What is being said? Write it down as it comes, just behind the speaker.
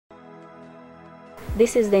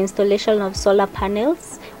This is the installation of solar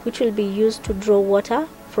panels, which will be used to draw water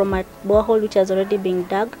from a borehole which has already been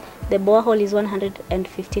dug. The borehole is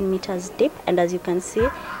 115 meters deep, and as you can see,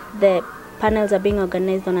 the panels are being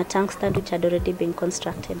organized on a tank stand which had already been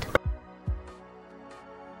constructed.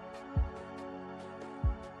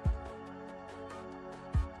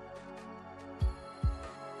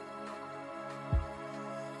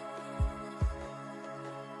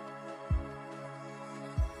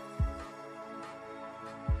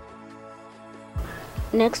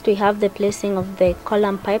 Next, we have the placing of the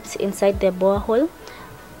column pipes inside the borehole.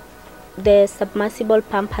 The submersible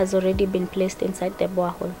pump has already been placed inside the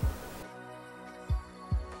borehole.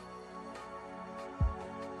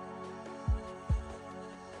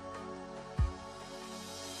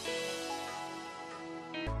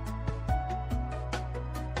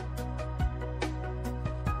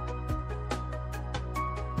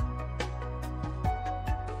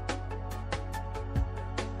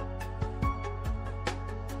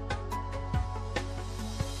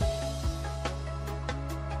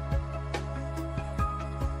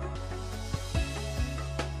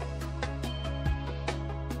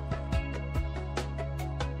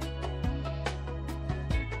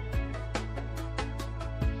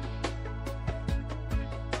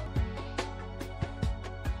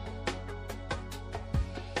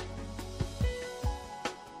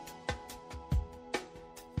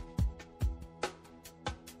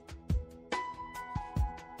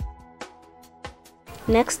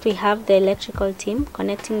 Next, we have the electrical team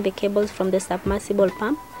connecting the cables from the submersible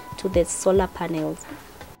pump to the solar panels.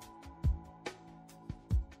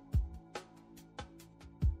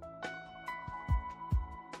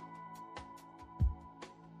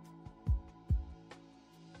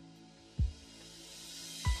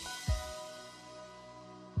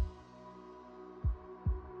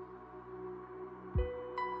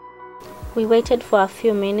 We waited for a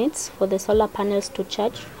few minutes for the solar panels to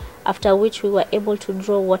charge, after which we were able to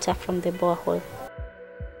draw water from the borehole.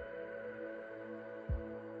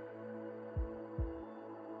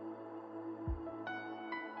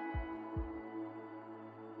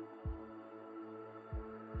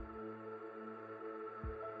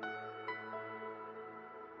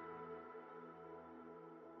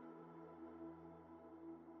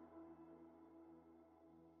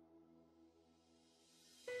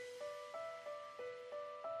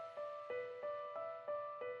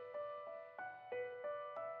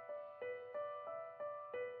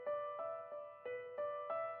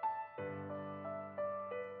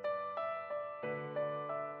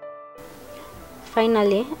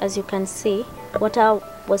 Finally, as you can see, water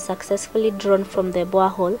was successfully drawn from the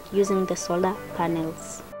borehole using the solar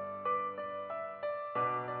panels.